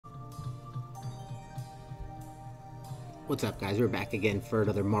What's up, guys? We're back again for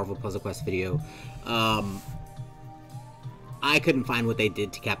another Marvel Puzzle Quest video. I couldn't find what they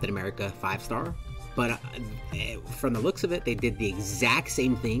did to Captain America 5-star, but from the looks of it, they did the exact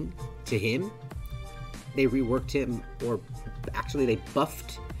same thing to him. They reworked him, or actually they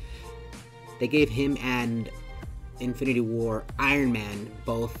buffed. They gave him and Infinity War Iron Man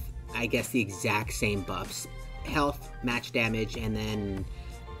both, I guess, the exact same buffs. Health, match damage, and then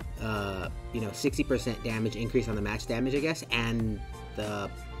 60% damage increase on the match damage, I guess, and the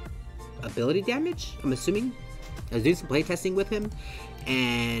ability damage, I'm assuming. I was doing some playtesting with him,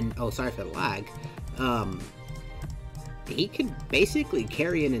 and oh, sorry for the lag. He can basically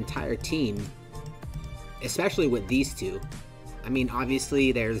carry an entire team, especially with these two. I mean,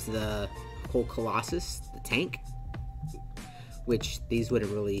 obviously there's the whole Colossus, the tank, which these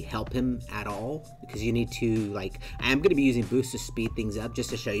wouldn't really help him at all, because you need to, like, I am going to be using boost to speed things up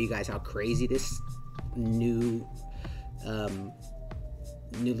just to show you guys how crazy this newly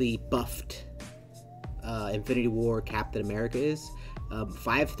buffed Infinity War Captain America is.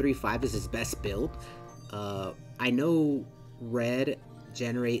 535 is his best build. I know red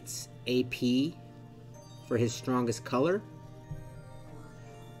generates AP for his strongest color,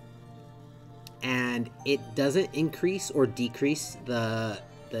 and it doesn't increase or decrease the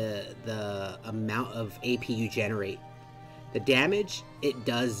amount of AP you generate. The damage, it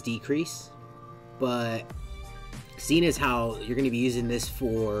does decrease, but seeing as how you're going to be using this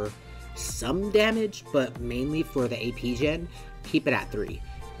for some damage, but mainly for the AP gen, keep it at 3.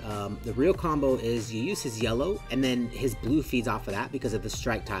 The real combo is you use his yellow, and then his blue feeds off of that because of the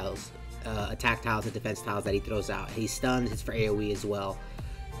strike tiles, attack tiles, and defense tiles that he throws out. He stuns, it's for AoE as well.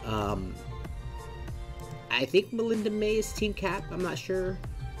 I think Melinda May is Team Cap, I'm not sure.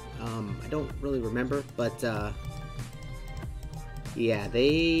 I don't really remember, but yeah,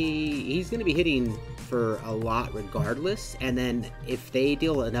 he's going to be hitting for a lot regardless, and then if they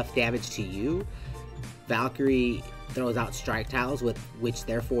deal enough damage to you, Valkyrie throws out strike tiles, with which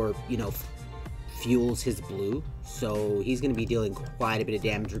therefore, fuels his blue, so he's going to be dealing quite a bit of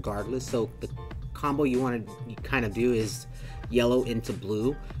damage regardless. So the combo you want to kind of do is yellow into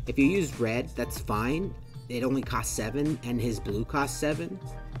blue. If you use red, that's fine. It only costs 7 and his blue costs 7,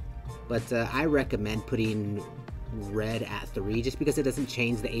 but I recommend putting red at 3 just because it doesn't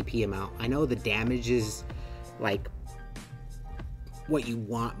change the AP amount. I know the damage is like what you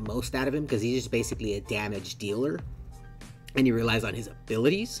want most out of him because he's just basically a damage dealer and he relies on his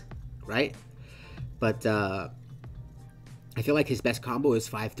abilities, right? But I feel like his best combo is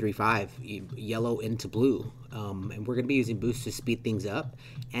 535, yellow into blue. And we're going to be using boost to speed things up.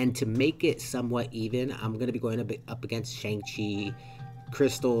 And to make it somewhat even, I'm going to be going up against Shang-Chi,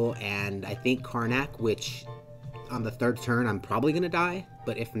 Crystal, and I think Karnak, which on the 3rd turn I'm probably going to die.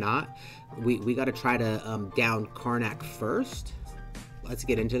 But if not, we got to try to down Karnak first. Let's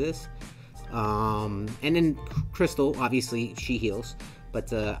get into this. And then Crystal, obviously, she heals.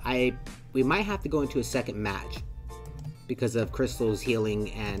 But we might have to go into a second match because of Crystal's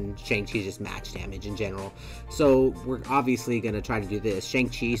healing and Shang-Chi's just match damage in general. So we're obviously going to try to do this.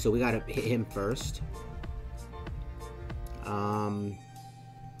 Shang-Chi, so we got to hit him first.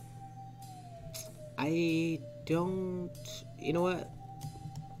 I don't... You know what?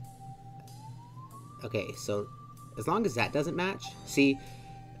 Okay, so as long as that doesn't match... See,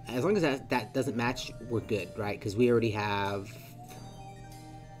 as long as that doesn't match, we're good, right? Because we already have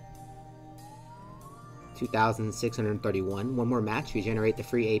 2,631. One more match, we generate the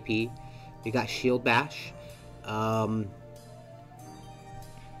free AP. We got Shield Bash. I'm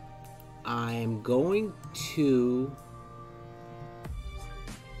going to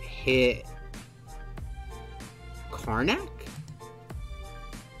hit Karnak.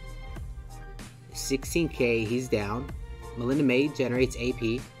 16k, he's down. Melinda May generates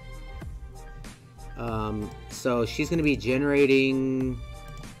AP. So she's going to be generating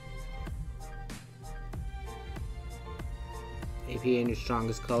AP in your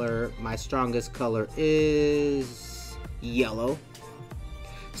strongest color. My strongest color is yellow.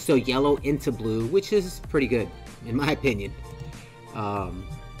 So yellow into blue, which is pretty good in my opinion. And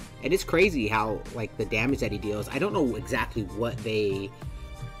it's crazy how, like, the damage that he deals. I don't know exactly what they,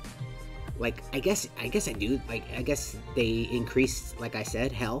 like, I guess I do, like, I guess they increased, like I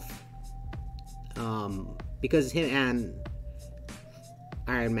said, health. Because him and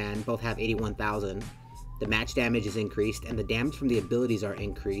Iron Man both have 81,000. The match damage is increased, and the damage from the abilities are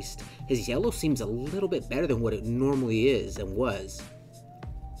increased. His yellow seems a little bit better than what it normally is and was.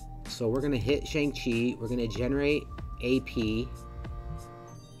 So we're going to hit Shang-Chi. We're going to generate AP.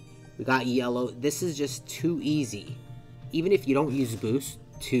 We got yellow. This is just too easy. Even if you don't use boost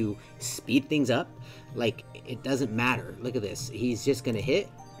to speed things up, like, it doesn't matter. Look at this. He's just gonna hit.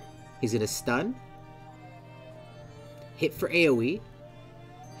 He's gonna stun. Hit for AoE.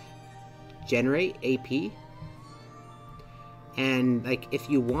 Generate AP. And, like, if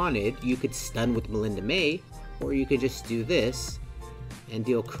you wanted, you could stun with Melinda May, or you could just do this and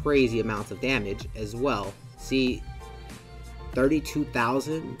deal crazy amounts of damage as well. See,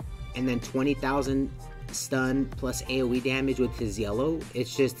 32,000 and then 20,000 stun plus AoE damage with his yellow.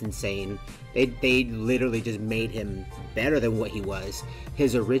 It's just insane. They literally just made him better than what he was.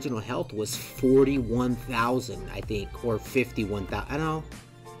 His original health was 41,000, I think, or 51,000. I don't know.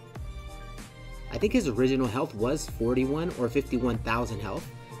 I think his original health was 41 or 51,000 health,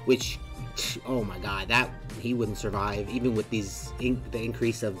 which, oh my god, that he wouldn't survive even with these the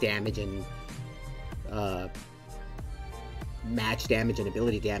increase of damage and match damage and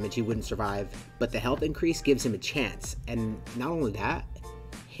ability damage. He wouldn't survive, but the health increase gives him a chance. And not only that,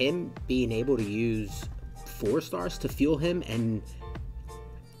 him being able to use 4 stars to fuel him and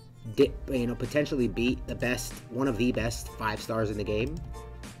potentially beat one of the best 5 stars in the game,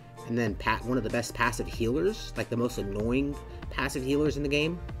 and then one of the best passive healers, like the most annoying passive healers in the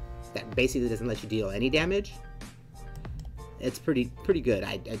game, that basically doesn't let you deal any damage. It's pretty good,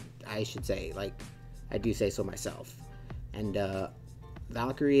 I should say. Like, I do say so myself. And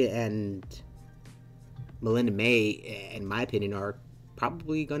Valkyrie and Melinda May, in my opinion, are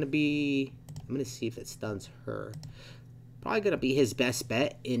probably going to be, I'm going to see if it stuns her, probably going to be his best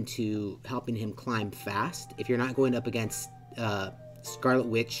bet into helping him climb fast. If you're not going up against Scarlet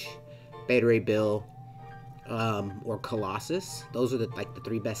Witch, Beta Ray Bill, or Colossus, those are the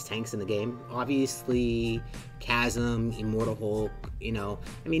 3 best tanks in the game. Obviously, Chasm, Immortal Hulk, I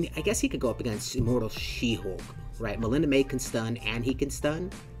mean, I guess he could go up against Immortal She-Hulk, right? Melinda May can stun, and he can stun.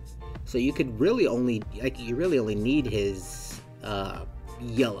 So you could really only, you really only need his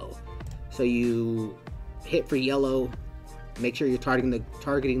yellow. So you hit for yellow, make sure you're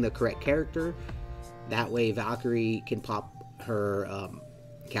targeting the correct character. That way Valkyrie can pop her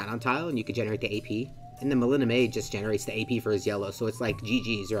countdown tile, and you can generate the AP. And then Melinda May just generates the AP for his yellow. So it's like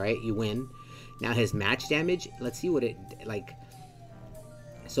GG's, right? You win. Now his match damage, let's see what it,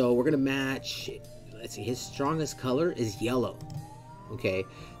 so we're going to match, let's see, his strongest color is yellow. Okay,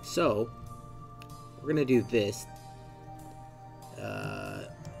 so we're going to do this.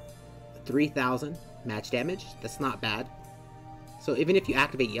 3,000 match damage. That's not bad. So even if you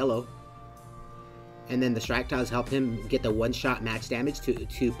activate yellow, and then the strike tiles help him get the one-shot match damage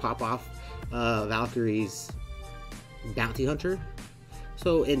to pop off Valkyrie's Bounty Hunter.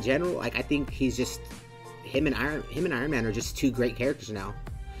 So in general, I think he's just, him and Iron Man are just 2 great characters now.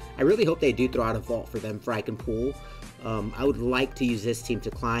 I really hope they do throw out a vault for them for I can pull. I would like to use this team to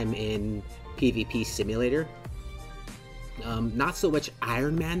climb in PvP Simulator. Not so much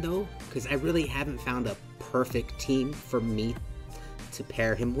Iron Man though, because I really haven't found a perfect team for me to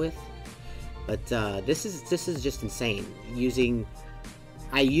pair him with. But this is just insane.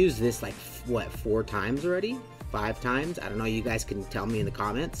 I use this like what, 4 times already, 5 times. I don't know. You guys can tell me in the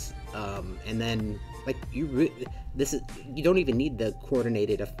comments. And then like you don't even need the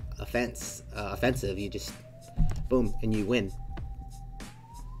coordinated offensive. You just boom and you win.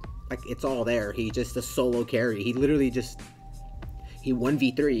 Like, it's all there. He's just a solo carry. He literally just, he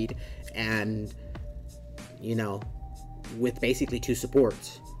 1v3'd and, with basically 2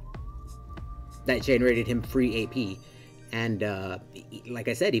 supports that generated him free AP. And like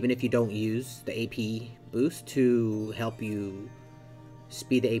I said, even if you don't use the AP boost to help you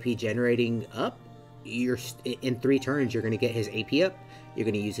speed the AP generating up, in 3 turns you're going to get his AP up. You're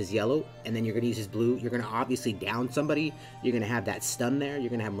going to use his yellow, and then you're going to use his blue. You're going to obviously down somebody. You're going to have that stun there. You're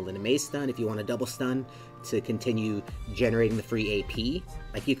going to have Melinda May stun if you want a double stun to continue generating the free AP.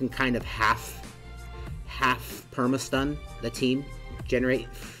 Like, you can kind of half perma stun the team,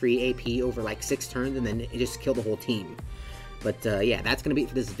 generate free AP over like 6 turns, and then just kill the whole team. But yeah, that's going to be it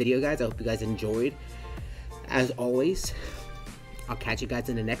for this video, guys. I hope you guys enjoyed. As always, I'll catch you guys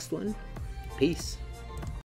in the next one. Peace.